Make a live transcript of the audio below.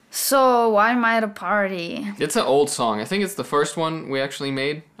So, why am I at a party? It's an old song. I think it's the first one we actually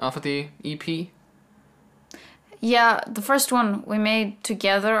made off of the EP. Yeah, the first one we made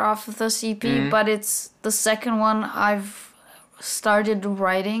together off of this EP, but it's the second one I've started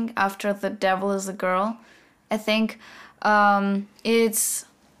writing after The Devil is a Girl. I think it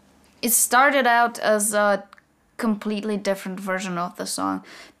started out as a completely different version of the song,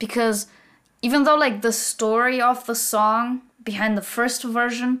 because even though like the story of the song behind the first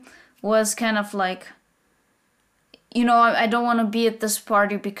version was kind of like, you know, I don't want to be at this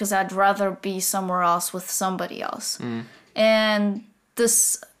party because I'd rather be somewhere else with somebody else. And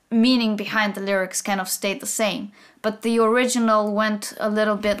this meaning behind the lyrics kind of stayed the same. But the original went a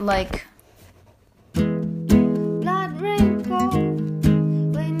little bit like... Blood rain cold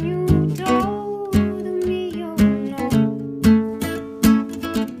when you told me you know.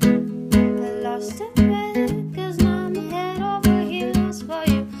 I lost it back 'cause now I'm head over heels for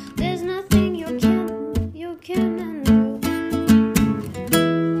you. There's nothing you can undo.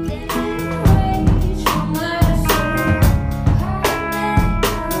 Then I reach for my soul,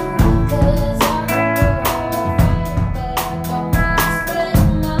 'cause I but I don't split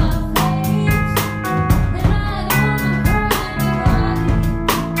my face. Then I don't hurt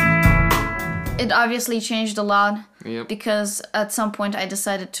anyone. It obviously changed a lot. Yep. Because at some point I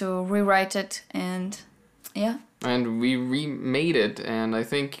decided to rewrite it, and yeah. And we remade it, and I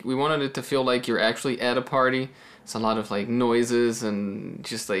think we wanted it to feel like you're actually at a party. It's a lot of like noises and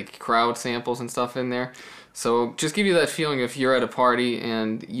just like crowd samples and stuff in there. So just give you that feeling if you're at a party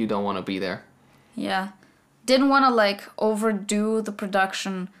and you don't want to be there. Yeah. Didn't want to like overdo the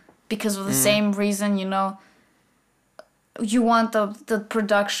production because of the same reason, you know. You want the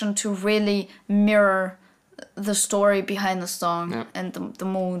production to really mirror the story behind the song and the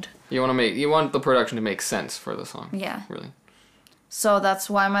mood. You want the production to make sense for the song. Yeah. Really. So that's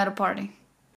why I'm at a party.